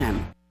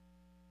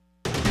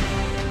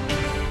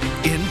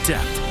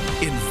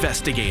in-depth,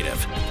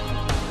 investigative.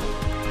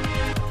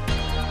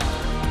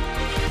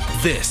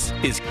 This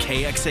is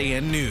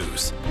KXAN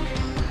News.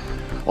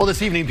 Well,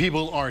 this evening,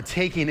 people are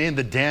taking in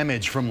the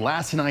damage from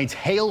last night's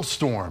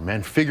hailstorm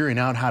and figuring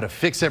out how to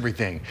fix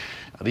everything.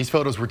 Now, these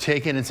photos were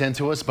taken and sent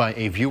to us by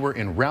a viewer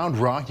in Round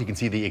Rock. You can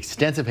see the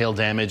extensive hail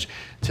damage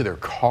to their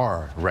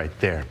car right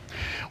there.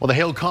 Well, the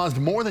hail caused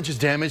more than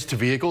just damage to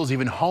vehicles,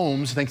 even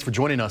homes. Thanks for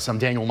joining us. I'm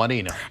Daniel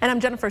Marina. And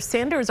I'm Jennifer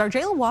Sanders. Our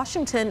Jayla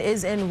Washington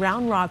is in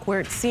Round Rock, where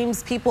it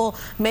seems people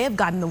may have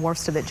gotten the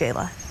worst of it.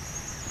 Jayla.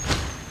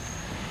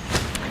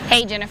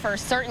 Hey, Jennifer,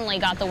 certainly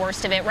got the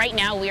worst of it. Right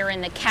now, we are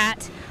in the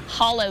Cat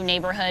Hollow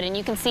neighborhood, and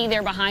you can see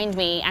there behind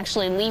me,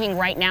 actually leaving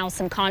right now,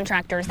 some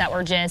contractors that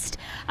were just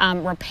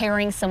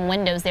repairing some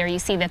windows there. You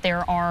see that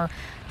there are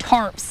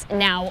tarps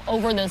now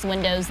over those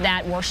windows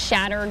that were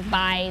shattered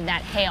by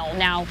that hail.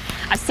 Now,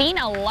 I've seen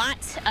a lot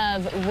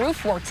of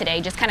roof work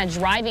today, just kind of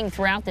driving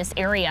throughout this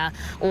area.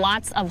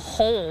 Lots of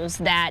holes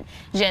that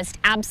just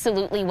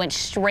absolutely went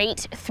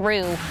straight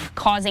through,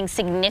 causing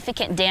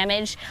significant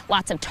damage.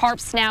 Lots of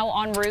tarps now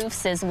on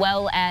roofs, as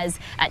well as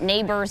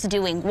neighbors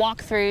doing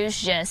walkthroughs,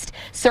 just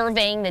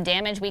surveying the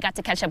damage. We got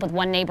to catch up with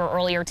one neighbor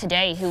earlier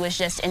today who was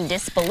just in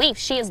disbelief.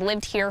 She has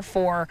lived here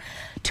for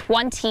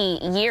 20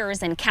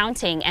 years and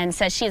counting, and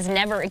says she has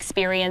never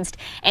experienced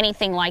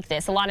anything like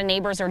this. A lot of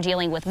neighbors are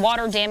dealing with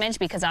water damage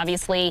because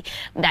obviously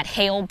that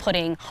hail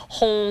putting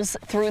holes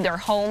through their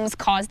homes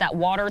caused that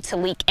water to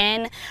leak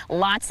in.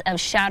 Lots of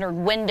shattered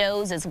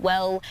windows as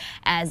well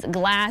as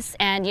glass.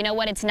 And you know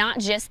what? It's not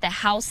just the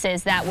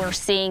houses that we're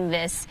seeing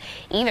this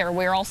either.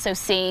 We're also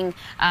seeing,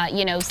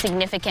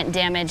 significant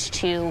damage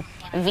to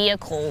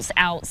vehicles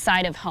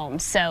outside of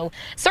homes. So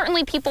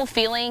certainly people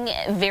feeling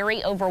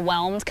very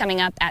overwhelmed. Coming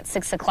up at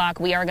 6 o'clock,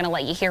 we are going to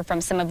let you hear from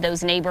some of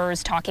those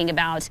neighbors talking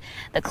about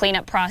the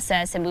cleanup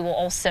process, and we will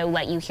also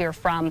let you hear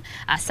from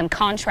some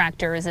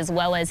contractors, as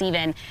well as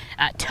even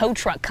tow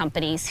truck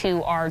companies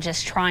who are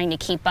just trying to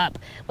keep up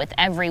with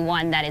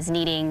everyone that is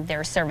needing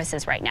their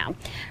services right now.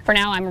 For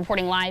now, I'm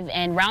reporting live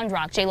in Round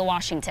Rock. Jayla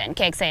Washington,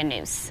 KXAN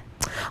News.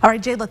 All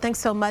right, Jayla, thanks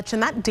so much.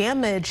 And that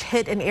damage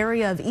hit an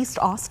area of East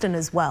Austin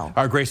as well.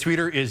 Our Grace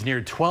Reader is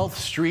near 12th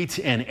Street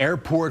and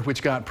Airport,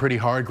 which got pretty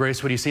hard.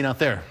 Grace, what are you seeing out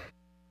there?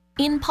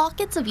 In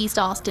pockets of East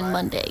Austin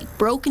Monday,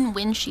 broken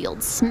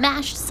windshields,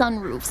 smashed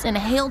sunroofs, and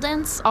hail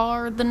dents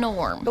are the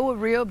norm. It was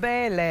real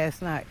bad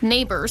last night.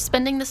 Neighbors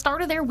spending the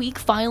start of their week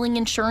filing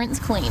insurance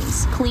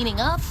claims,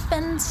 cleaning up,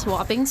 and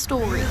swapping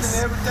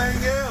stories.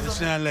 It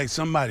sounded like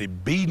somebody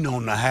beating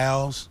on the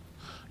house.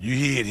 You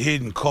hear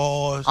hidden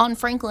cars. On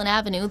Franklin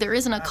Avenue, there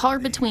isn't a car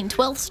between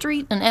 12th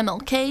Street and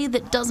MLK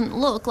that doesn't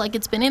look like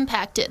it's been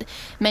impacted.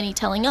 Many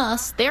telling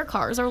us their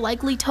cars are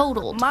likely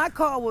totaled. My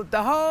car with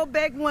the whole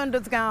back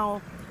windows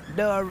gone.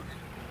 The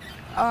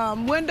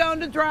window on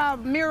the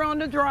drive, mirror on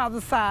the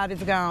driver's side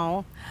is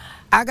gone.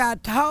 I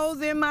got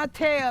holes in my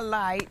tail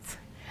lights.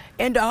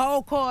 And the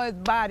whole car is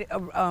body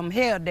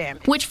hail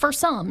damage. Which for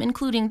some,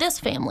 including this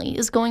family,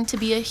 is going to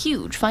be a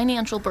huge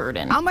financial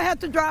burden. I'm gonna have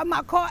to drive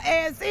my car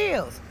as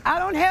is. I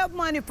don't have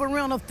money for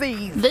rental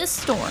fees. This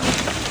storm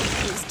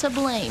is to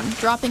blame,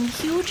 dropping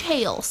huge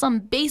hail, some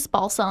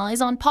baseball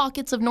size, on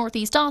pockets of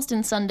Northeast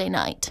Austin Sunday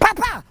night.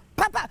 Papa!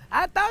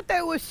 I thought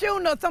they were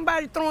shooting or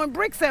somebody throwing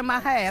bricks at my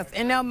house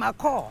and at my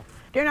car.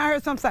 Then I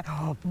heard something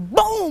say,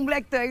 boom,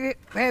 like they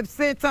had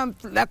sent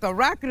something, like a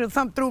rocket or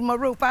something through my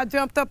roof. I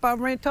jumped up, I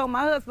ran and told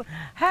my husband,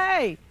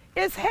 hey,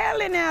 it's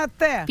hailing out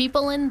there.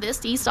 People in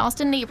this East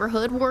Austin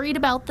neighborhood worried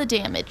about the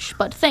damage,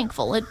 but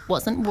thankful it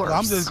wasn't worse.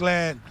 I'm just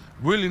glad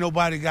really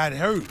nobody got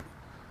hurt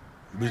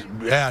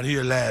out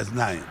here last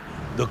night.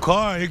 The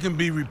car, it can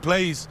be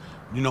replaced,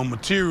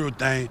 material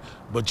thing,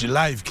 but your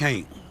life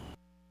can't.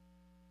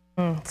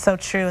 So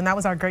true. And that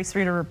was our Grace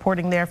Reader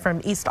reporting there from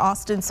East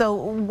Austin. So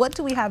what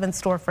do we have in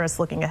store for us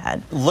looking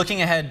ahead?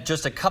 Looking ahead,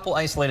 just a couple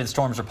isolated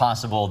storms are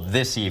possible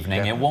this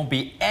evening. It won't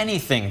be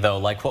anything, though,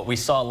 like what we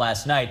saw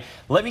last night.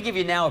 Let me give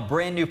you now a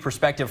brand new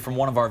perspective from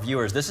one of our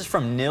viewers. This is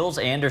from Nils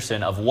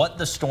Anderson of what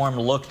the storm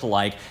looked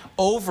like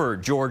over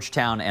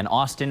Georgetown and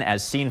Austin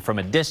as seen from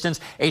a distance.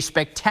 A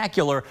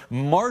spectacular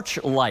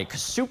March-like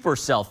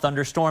supercell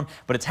thunderstorm,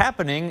 but it's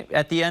happening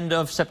at the end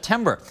of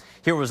September.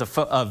 Here was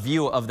a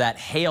view of that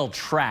hail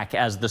track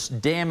as this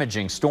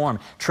damaging storm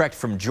trekked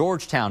from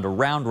Georgetown to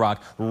Round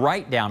Rock,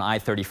 right down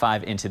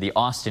I-35 into the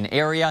Austin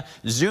area.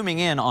 Zooming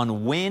in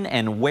on when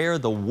and where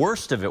the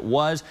worst of it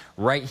was,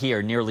 right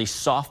here, nearly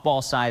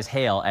softball-sized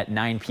hail at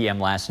 9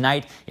 p.m. last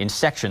night in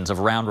sections of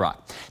Round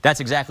Rock. That's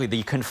exactly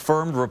the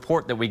confirmed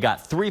report that we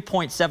got,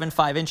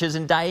 3.75 inches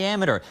in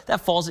diameter. That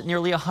falls at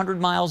nearly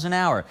 100 miles an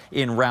hour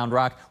in Round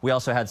Rock. We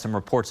also had some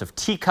reports of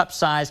teacup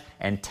size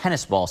and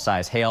tennis ball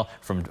size hail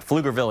from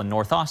Pflugerville and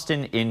North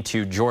Austin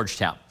into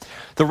Georgetown.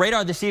 The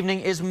radar this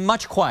evening is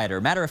much quieter.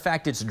 Matter of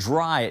fact, it's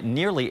dry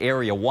nearly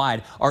area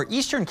wide. Our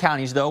eastern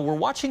counties, though, we're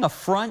watching a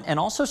front and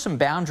also some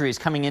boundaries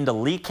coming into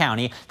Lee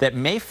County that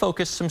may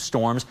focus some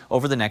storms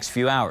over the next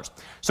few hours.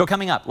 So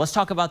coming up, let's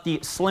talk about the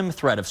slim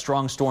threat of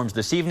strong storms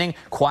this evening,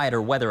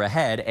 quieter weather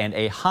ahead, and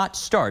a hot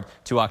start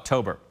to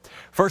October.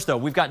 First, though,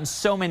 we've gotten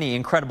so many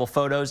incredible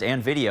photos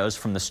and videos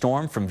from the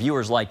storm from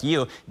viewers like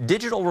you.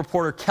 Digital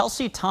reporter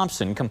Kelsey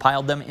Thompson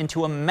compiled them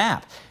into a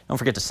map. Don't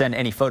forget to send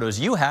any photos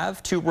you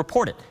have to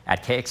report it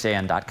at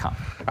KXAN.com.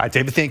 All right,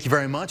 David, thank you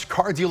very much.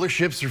 Car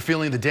dealerships are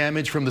feeling the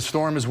damage from the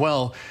storm as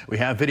well. We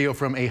have video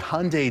from a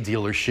Hyundai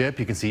dealership.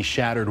 You can see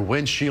shattered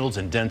windshields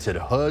and dented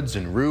hoods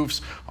and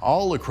roofs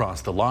all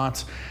across the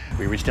lot.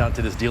 We reached out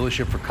to this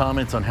dealership for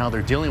comments on how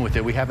they're dealing with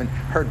it. We haven't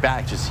heard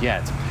back just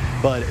yet.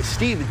 But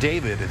Steve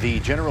David,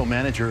 the general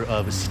manager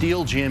of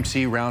Steel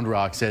GMC Round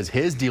Rock, says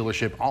his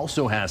dealership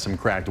also has some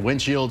cracked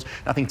windshields.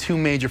 Nothing too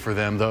major for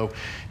them, though.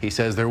 He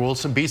says there will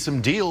be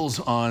some deals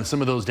on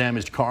some of those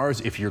damaged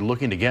cars if you're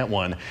looking to get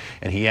one.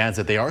 And he adds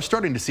that they are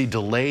starting to see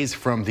delays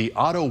from the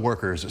auto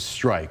workers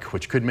strike,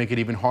 which could make it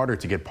even harder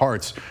to get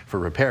parts for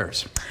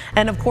repairs.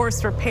 And of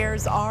course,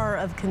 repairs are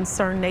of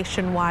concern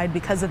nationwide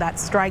because of that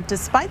strike.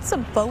 Despite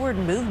some forward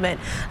movement,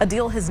 a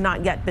deal has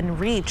not yet been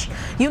reached.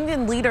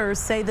 Union leaders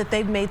say that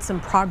they've made some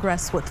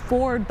progress with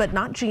Ford, but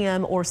not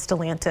GM or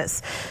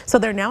Stellantis. So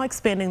they're now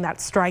expanding that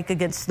strike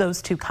against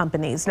those two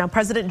companies. Now,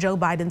 President Joe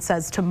Biden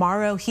says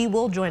tomorrow he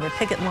will join a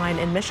picket line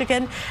in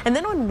Michigan. And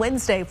then on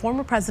Wednesday,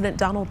 former President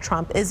Donald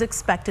Trump is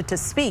expected to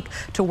speak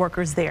to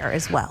workers there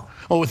as well.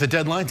 Well, with the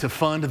deadline to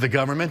fund the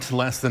government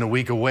less than a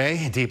week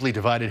away, deeply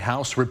divided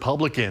House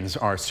Republicans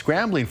are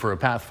scrambling for a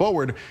path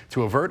forward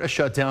to avert a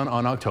shutdown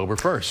on October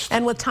 1st.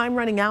 And with time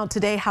running out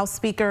today, House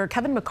Speaker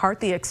Kevin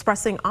McCarthy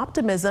expressing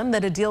optimism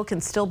that a deal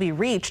can still be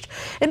reached.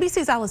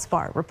 NBC's Alice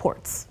Barr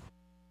reports.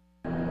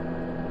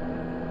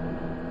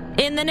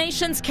 In the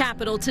nation's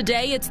capital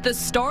today, it's the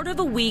start of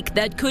a week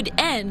that could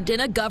end in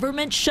a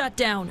government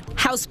shutdown.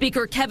 House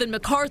Speaker Kevin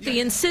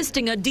McCarthy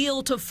insisting a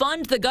deal to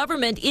fund the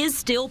government is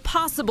still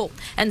possible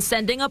and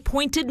sending a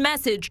pointed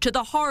message to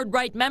the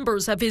hard-right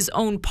members of his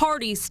own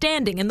party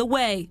standing in the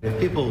way. If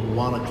people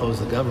want to close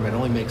the government, it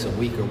only makes it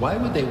weaker. Why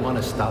would they want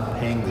to stop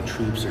paying the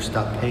troops or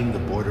stop paying the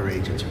border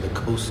agents or the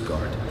Coast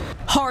Guard?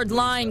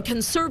 Hardline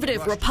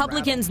conservative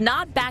Republicans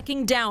not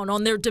backing down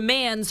on their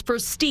demands for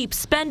steep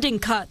spending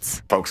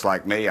cuts. Folks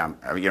like me,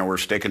 we're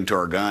sticking to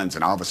our guns,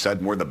 and all of a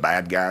sudden we're the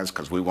bad guys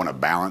because we want to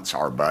balance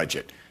our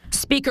budget.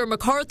 Speaker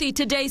McCarthy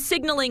today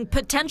signaling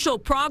potential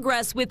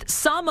progress with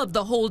some of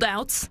the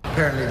holdouts.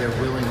 Apparently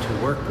they're willing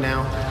to work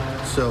now,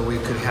 so we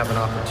could have an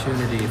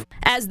opportunity.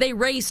 As they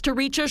race to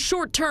reach a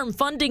short-term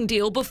funding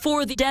deal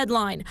before the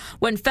deadline,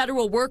 when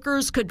federal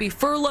workers could be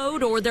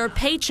furloughed or their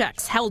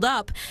paychecks held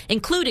up,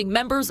 including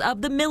members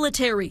of the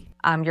military.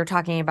 You're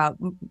talking about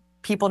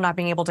people not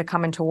being able to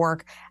come into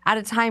work at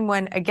a time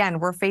when, again,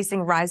 we're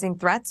facing rising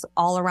threats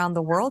all around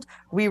the world.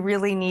 We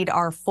really need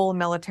our full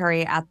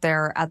military at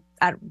their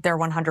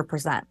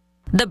 100%.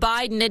 The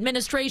Biden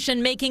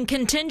administration making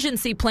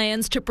contingency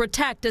plans to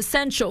protect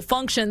essential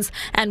functions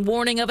and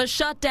warning of a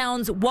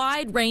shutdown's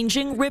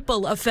wide-ranging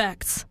ripple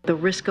effects. The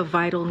risk of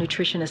vital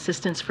nutrition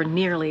assistance for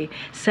nearly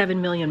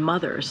 7 million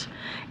mothers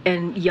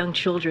and young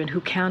children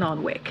who count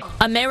on WIC.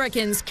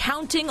 Americans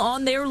counting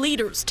on their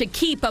leaders to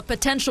keep a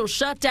potential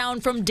shutdown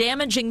from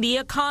damaging the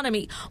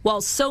economy,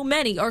 while so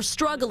many are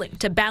struggling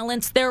to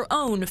balance their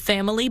own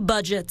family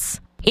budgets.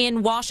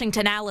 In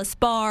Washington, Alice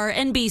Barr,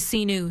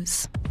 NBC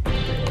News.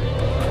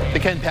 The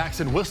Ken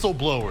Paxton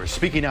whistleblowers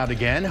speaking out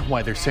again,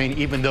 why they're saying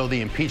even though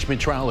the impeachment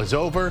trial is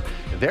over,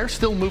 they're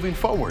still moving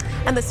forward.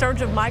 And the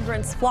surge of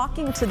migrants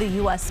flocking to the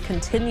U.S.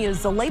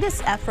 continues, the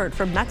latest effort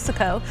from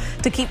Mexico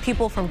to keep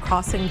people from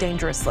crossing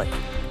dangerously.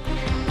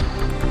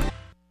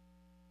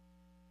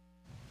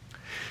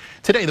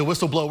 Today, the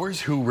whistleblowers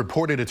who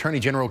reported Attorney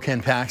General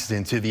Ken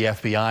Paxton to the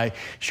FBI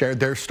shared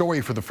their story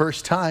for the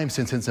first time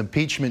since his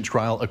impeachment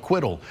trial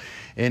acquittal.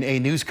 In a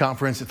news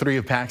conference, 3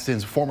 of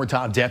Paxton's former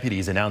top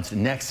deputies announced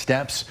next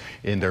steps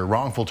in their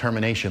wrongful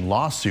termination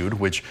lawsuit,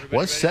 which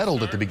was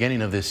settled at the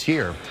beginning of this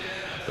year.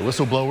 The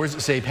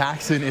whistleblowers say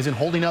Paxton isn't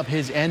holding up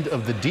his end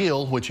of the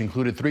deal, which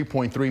included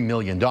 $3.3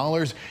 million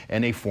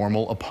and a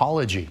formal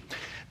apology.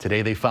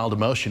 Today, they filed a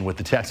motion with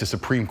the Texas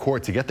Supreme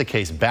Court to get the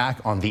case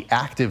back on the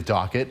active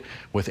docket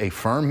with a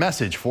firm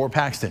message for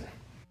Paxton.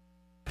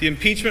 The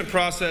impeachment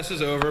process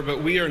is over,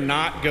 but we are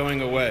not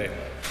going away.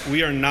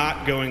 We are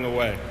not going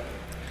away.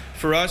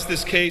 For us,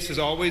 this case has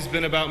always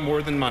been about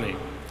more than money.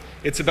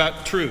 It's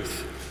about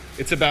truth.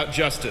 It's about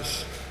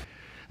justice.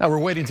 Now, we're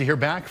waiting to hear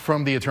back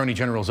from the Attorney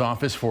General's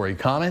office for a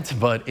comment,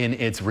 but in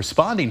its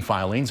responding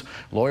filings,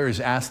 lawyers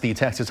asked the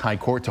Texas High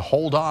Court to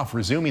hold off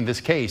resuming this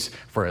case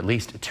for at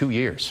least 2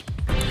 years.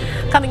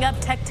 Coming up,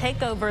 tech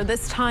takeover,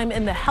 this time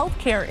in the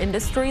healthcare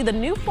industry, the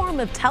new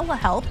form of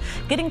telehealth,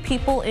 getting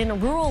people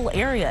in rural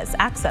areas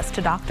access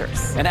to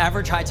doctors. And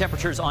average high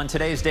temperatures on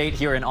today's date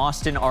here in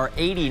Austin are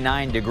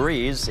 89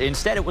 degrees.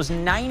 Instead, it was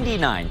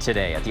 99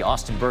 today at the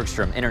Austin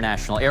Bergstrom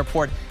International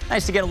Airport.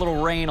 Nice to get a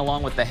little rain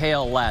along with the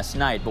hail last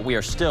night, but we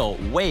are still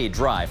way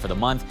dry for the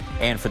month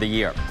and for the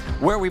year.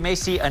 Where we may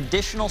see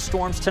additional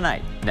storms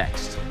tonight,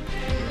 next.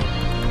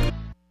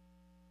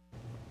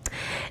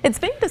 It's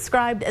being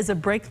described as a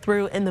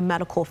breakthrough in the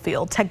medical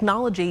field,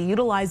 technology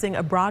utilizing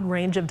a broad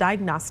range of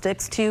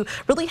diagnostics to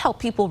really help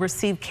people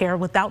receive care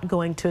without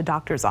going to a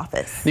doctor's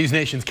office. News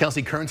Nation's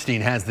Kelsey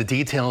Kernstein has the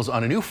details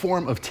on a new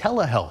form of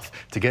telehealth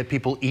to get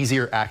people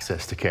easier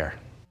access to care.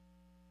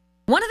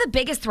 One of the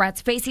biggest threats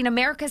facing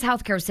America's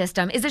healthcare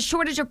system is a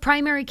shortage of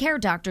primary care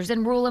doctors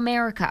in rural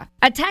America.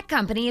 A tech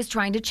company is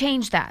trying to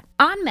change that.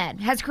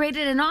 OnMed has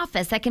created an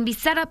office that can be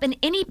set up in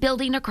any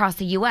building across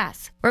the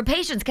U.S., where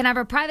patients can have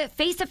a private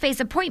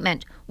face-to-face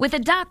appointment with a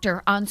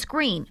doctor on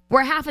screen,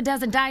 where half a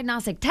dozen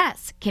diagnostic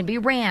tests can be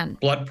ran.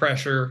 Blood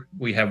pressure,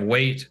 we have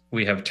weight,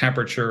 we have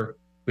temperature,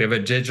 we have a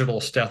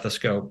digital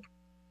stethoscope,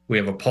 we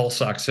have a pulse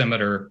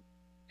oximeter,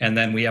 and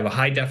then we have a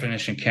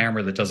high-definition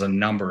camera that does a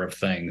number of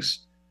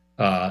things.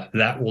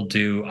 That will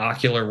do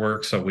ocular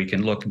work, so we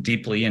can look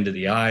deeply into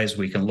the eyes.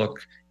 We can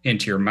look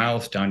into your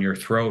mouth, down your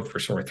throat for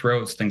sore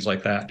throats, things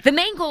like that. The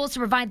main goal is to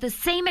provide the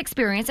same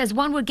experience as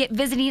one would get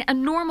visiting a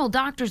normal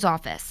doctor's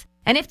office.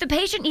 And if the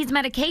patient needs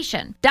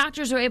medication,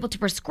 doctors are able to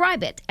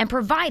prescribe it and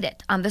provide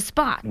it on the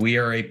spot. We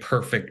are a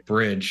perfect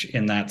bridge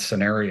in that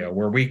scenario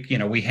where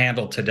we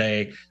handle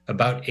today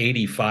about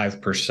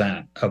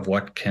 85% of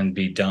what can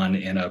be done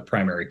in a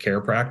primary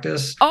care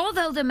practice.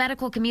 Although the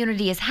medical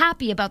community is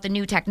happy about the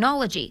new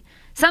technology,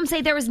 some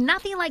say there is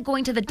nothing like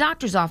going to the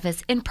doctor's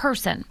office in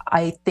person.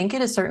 I think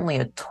it is certainly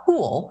a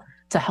tool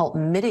to help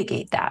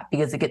mitigate that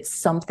because it gets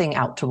something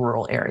out to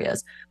rural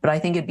areas. But I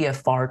think it'd be a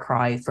far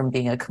cry from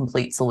being a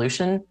complete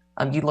solution.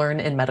 You learn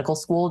in medical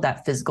school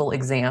that physical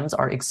exams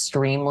are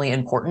extremely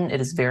important.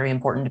 It is very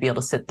important to be able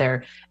to sit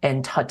there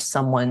and touch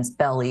someone's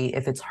belly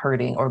if it's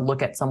hurting, or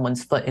look at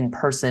someone's foot in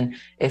person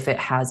if it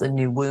has a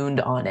new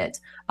wound on it.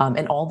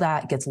 And all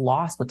that gets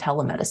lost with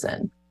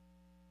telemedicine.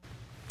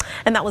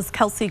 And that was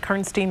Kelsey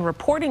Kernstein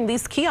reporting.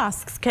 These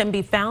kiosks can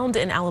be found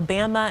in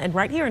Alabama and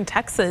right here in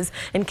Texas,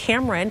 in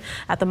Cameron,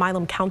 at the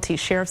Milam County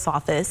Sheriff's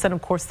Office. And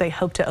of course, they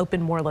hope to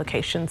open more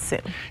locations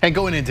soon. And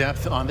going in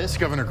depth on this,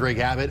 Governor Greg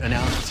Abbott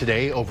announced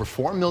today over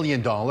 $4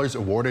 million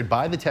awarded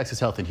by the Texas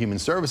Health and Human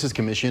Services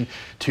Commission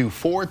to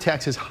 4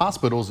 Texas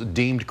hospitals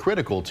deemed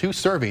critical to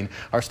serving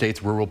our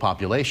state's rural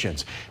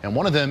populations. And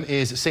one of them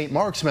is St.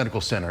 Mark's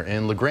Medical Center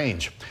in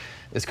LaGrange.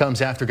 This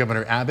comes after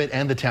Governor Abbott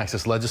and the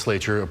Texas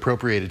legislature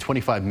appropriated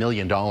 $25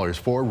 million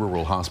for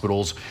rural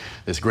hospitals.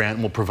 This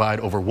grant will provide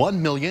over $1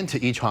 million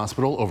to each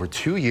hospital over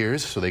 2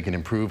 years so they can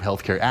improve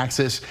healthcare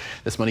access.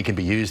 This money can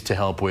be used to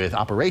help with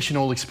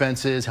operational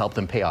expenses, help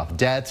them pay off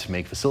debt,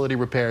 make facility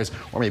repairs,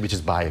 or maybe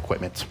just buy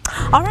equipment.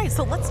 All right,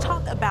 so let's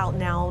talk about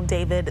now,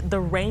 David, the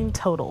rain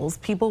totals.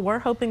 People were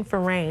hoping for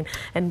rain,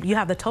 and you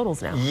have the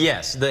totals now.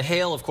 Yes, the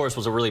hail, of course,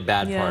 was a really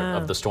bad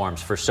part of the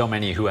storms for so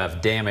many who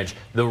have damage.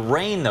 The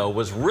rain, though,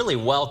 was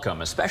really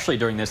welcome, especially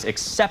during this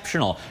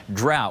exceptional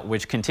drought,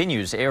 which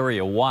continues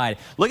area-wide.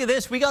 Look at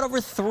this. We got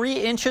over 3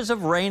 inches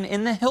of rain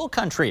in the hill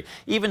country.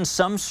 Even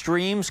some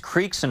streams,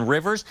 creeks, and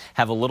rivers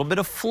have a little bit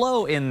of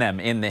flow in them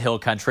in the hill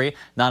country.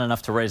 Not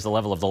enough to raise the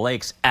level of the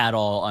lakes at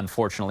all,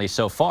 unfortunately,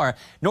 so far.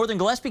 Northern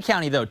Gillespie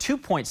County, though,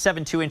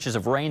 2.72 inches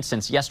of rain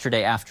since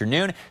yesterday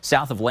afternoon.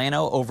 South of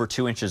Llano, over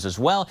 2 inches as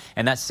well.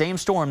 And that same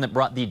storm that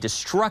brought the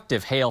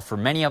destructive hail for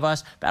many of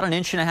us, about 1.5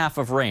 inches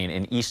of rain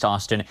in East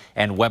Austin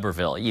and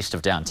Weberville, east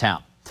of downtown.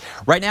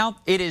 Right now,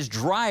 it is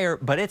drier,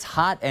 but it's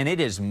hot and it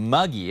is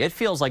muggy. It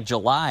feels like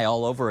July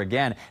all over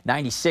again.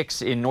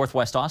 96 in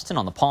Northwest Austin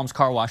on the Palms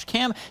Car Wash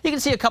cam. You can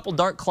see a couple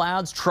dark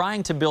clouds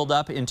trying to build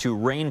up into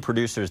rain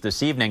producers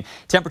this evening.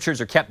 Temperatures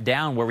are kept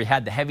down where we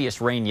had the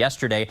heaviest rain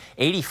yesterday,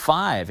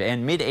 85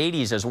 and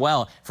mid-80s as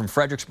well from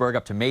Fredericksburg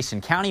up to Mason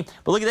County.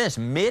 But look at this,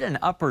 mid and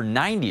upper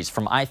 90s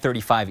from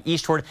I-35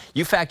 eastward.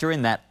 You factor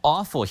in that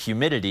awful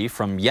humidity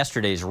from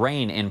yesterday's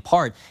rain in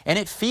part, and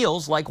it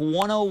feels like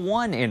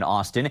 101 in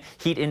Austin.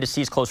 Heat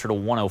indices closer to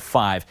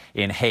 105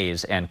 in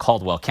Hayes and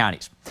Caldwell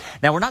counties.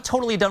 Now, we're not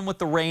totally done with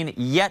the rain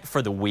yet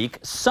for the week.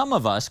 Some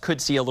of us could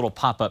see a little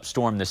pop-up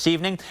storm this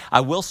evening. I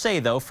will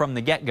say, though, from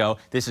the get-go,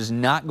 this is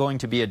not going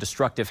to be a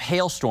destructive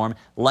hailstorm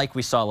like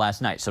we saw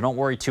last night, so don't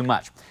worry too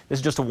much. This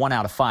is just a 1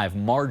 out of 5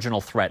 marginal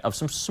threat of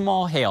some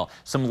small hail,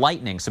 some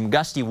lightning, some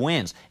gusty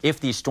winds if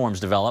these storms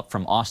develop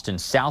from Austin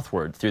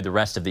southward through the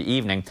rest of the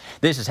evening.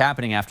 This is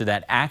happening after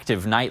that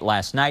active night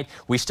last night.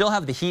 We still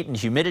have the heat and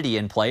humidity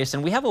in place,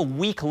 and we have a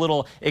weak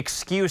little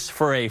excuse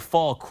for a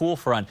fall cool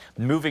front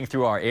moving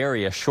through our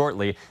area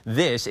shortly.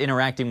 This,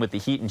 interacting with the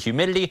heat and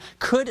humidity,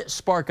 could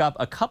spark up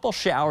a couple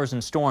showers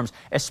and storms,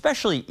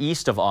 especially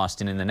east of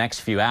Austin in the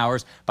next few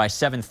hours. By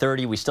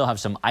 7:30, we still have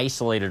some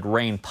isolated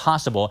rain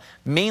possible,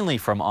 mainly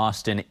from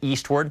Austin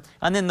eastward,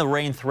 and then the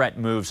rain threat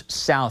moves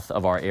south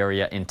of our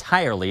area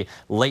entirely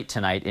late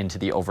tonight into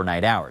the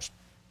overnight hours.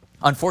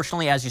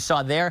 Unfortunately, as you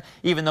saw there,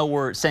 even though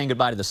we're saying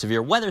goodbye to the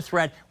severe weather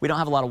threat, we don't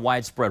have a lot of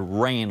widespread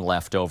rain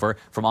left over.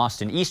 From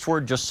Austin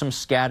eastward, just some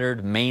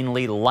scattered,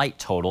 mainly light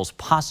totals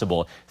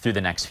possible through the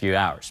next few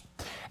hours.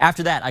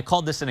 After that, I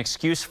called this an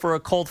excuse for a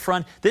cold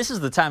front. This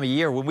is the time of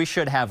year when we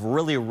should have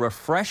really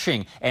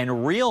refreshing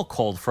and real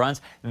cold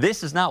fronts.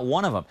 This is not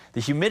one of them. The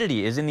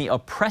humidity is in the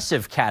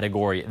oppressive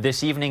category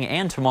this evening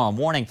and tomorrow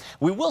morning.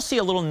 We will see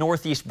a little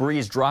northeast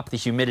breeze drop the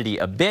humidity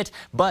a bit,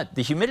 but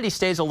the humidity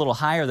stays a little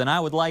higher than I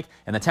would like,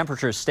 and the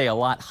temperatures stay a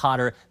lot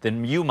hotter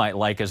than you might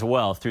like as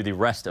well through the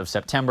rest of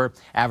September.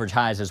 Average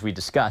highs, as we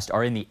discussed,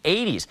 are in the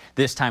 80s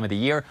this time of the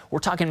year. We're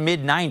talking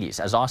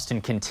mid-90s as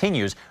Austin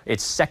continues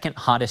its second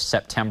hottest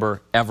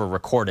September ever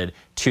recorded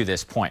to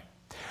this point.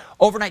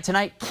 Overnight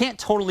tonight, can't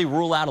totally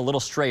rule out a little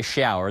stray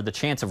shower. The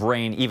chance of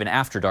rain even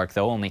after dark,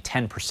 though, only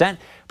 10%.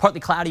 Partly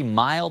cloudy,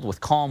 mild with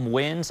calm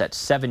winds at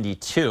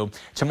 72.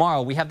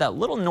 Tomorrow, we have that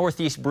little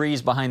northeast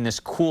breeze behind this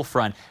cool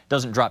front.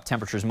 Doesn't drop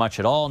temperatures much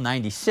at all,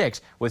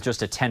 96, with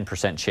just a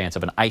 10% chance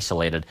of an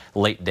isolated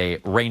late-day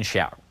rain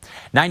shower.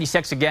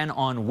 96 again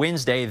on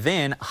Wednesday,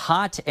 then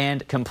hot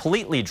and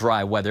completely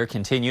dry weather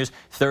continues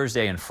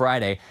Thursday and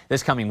Friday.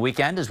 This coming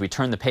weekend, as we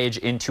turn the page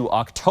into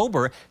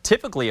October,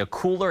 typically a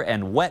cooler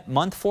and wet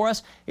month for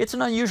us, it's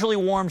an unusually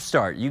warm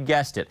start. You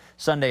guessed it.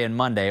 Sunday and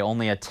Monday,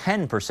 only a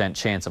 10%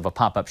 chance of a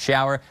pop-up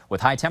shower,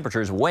 with high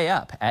temperatures way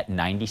up at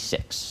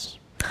 96.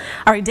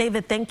 All right,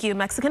 David, thank you.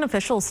 Mexican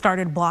officials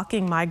started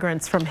blocking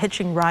migrants from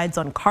hitching rides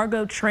on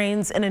cargo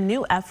trains in a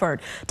new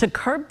effort to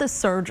curb the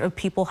surge of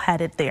people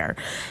headed there.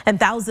 And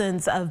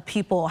thousands of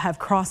people have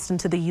crossed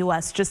into the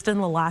U.S. just in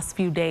the last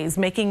few days,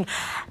 many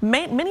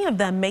of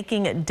them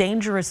making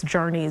dangerous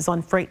journeys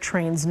on freight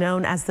trains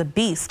known as the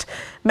Beast.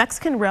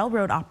 Mexican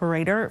railroad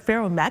operator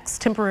Ferromex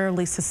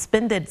temporarily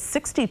suspended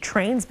 60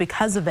 trains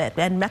because of it,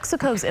 and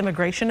Mexico's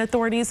immigration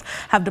authorities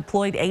have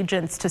deployed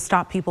agents to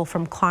stop people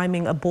from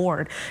climbing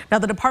aboard. Now,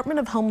 the Department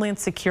of Homeland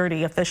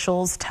Security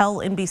officials tell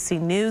NBC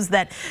News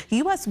that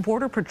U.S.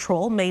 Border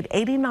Patrol made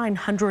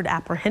 8,900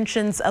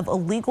 apprehensions of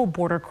illegal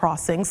border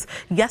crossings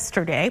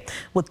yesterday,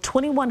 with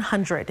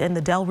 2,100 in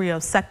the Del Rio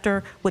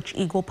sector, which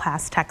Eagle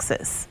Pass,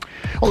 Texas.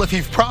 Well, if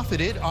you've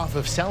profited off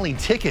of selling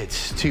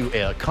tickets to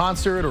a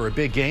concert or a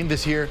big game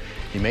this year,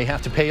 you may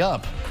have to pay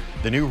up.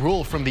 The new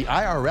rule from the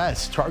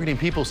IRS targeting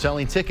people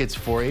selling tickets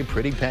for a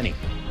pretty penny.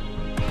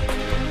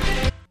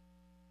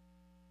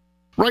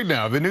 Right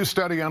now, the new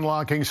study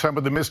unlocking some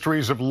of the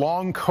mysteries of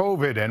long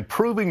COVID and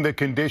proving the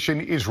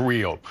condition is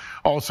real.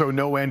 Also,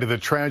 no end to the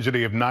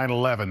tragedy of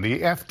 9/11,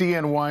 the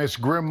FDNY's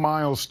grim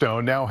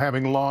milestone, now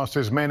having lost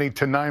as many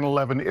to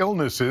 9/11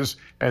 illnesses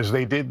as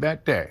they did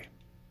that day.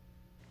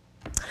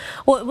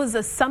 Well, it was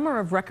a summer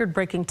of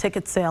record-breaking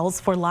ticket sales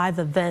for live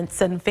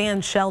events, and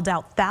fans shelled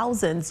out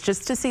thousands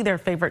just to see their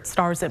favorite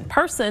stars in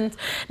person.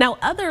 Now,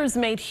 others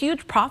made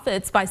huge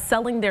profits by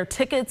selling their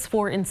tickets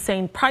for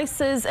insane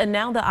prices, and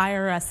now the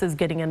IRS is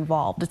getting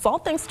involved. It's all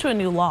thanks to a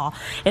new law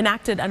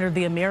enacted under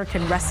the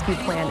American Rescue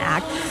Plan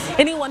Act.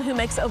 Anyone who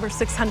makes over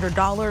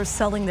 $600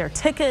 selling their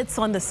tickets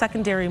on the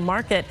secondary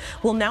market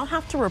will now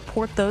have to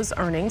report those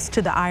earnings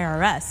to the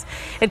IRS.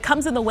 It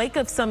comes in the wake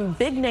of some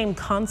big-name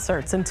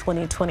concerts in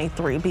 2023.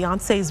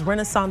 Beyonce's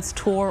Renaissance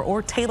Tour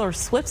or Taylor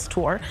Swift's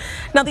tour.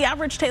 Now, the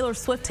average Taylor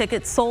Swift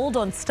ticket sold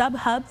on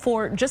StubHub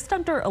for just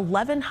under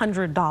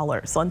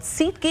 $1,100. On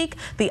SeatGeek,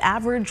 the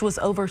average was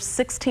over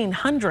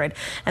 $1,600,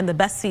 and the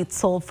best seats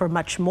sold for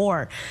much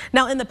more.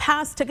 Now, in the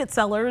past, ticket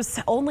sellers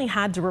only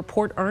had to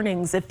report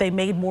earnings if they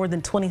made more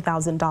than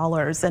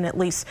 $20,000 and at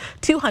least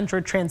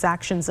 200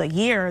 transactions a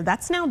year.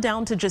 That's now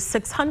down to just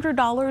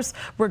 $600,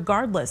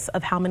 regardless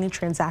of how many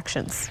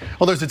transactions.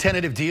 Well, there's a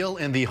tentative deal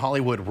in the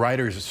Hollywood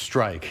writers'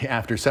 strike.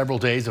 After several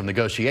days of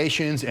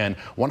negotiations and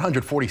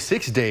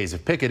 146 days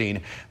of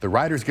picketing, the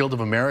Writers Guild of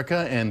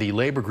America and the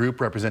labor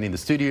group representing the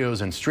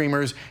studios and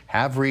streamers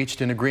have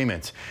reached an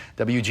agreement.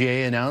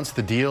 WGA announced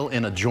the deal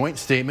in a joint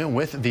statement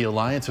with the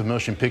Alliance of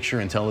Motion Picture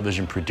and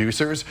Television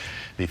Producers.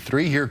 The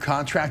 3-year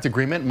contract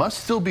agreement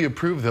must still be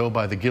approved, though,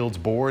 by the Guild's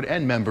board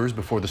and members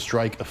before the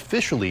strike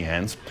officially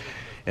ends.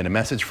 In a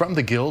message from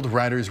the Guild,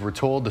 writers were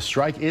told the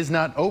strike is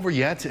not over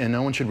yet and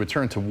no one should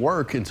return to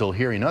work until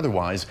hearing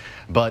otherwise,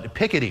 but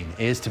picketing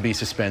is to be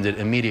suspended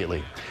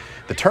immediately.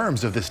 The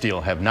terms of this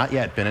deal have not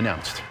yet been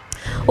announced.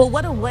 Well,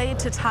 what a way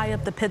to tie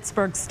up the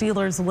Pittsburgh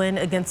Steelers win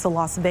against the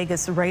Las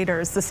Vegas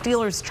Raiders. The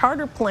Steelers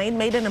charter plane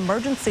made an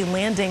emergency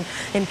landing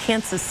in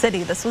Kansas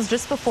City. This was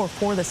just before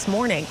 4 this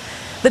morning.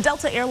 The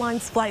Delta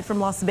Airlines flight from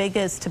Las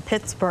Vegas to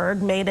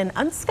Pittsburgh made an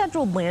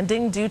unscheduled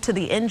landing due to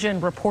the engine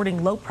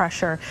reporting low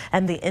pressure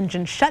and the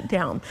engine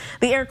shutdown.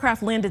 The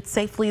aircraft landed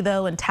safely,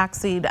 though, and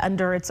taxied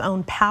under its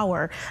own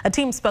power. A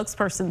team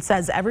spokesperson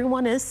says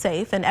everyone is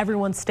safe and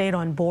everyone stayed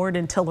on board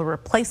until a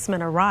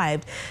replacement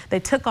arrived. They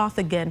took off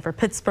again for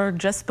Pittsburgh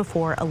just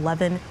before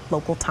 11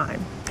 local time.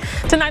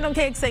 Tonight on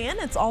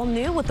KXAN, it's all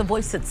new with The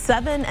Voice at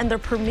 7 and the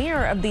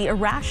premiere of The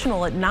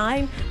Irrational at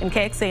 9 and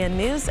KXAN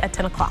News at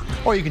 10 o'clock.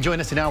 Or you can join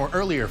us an hour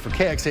earlier for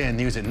KXAN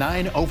News at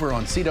 9 over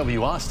on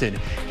CW Austin.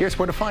 Here's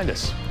where to find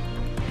us.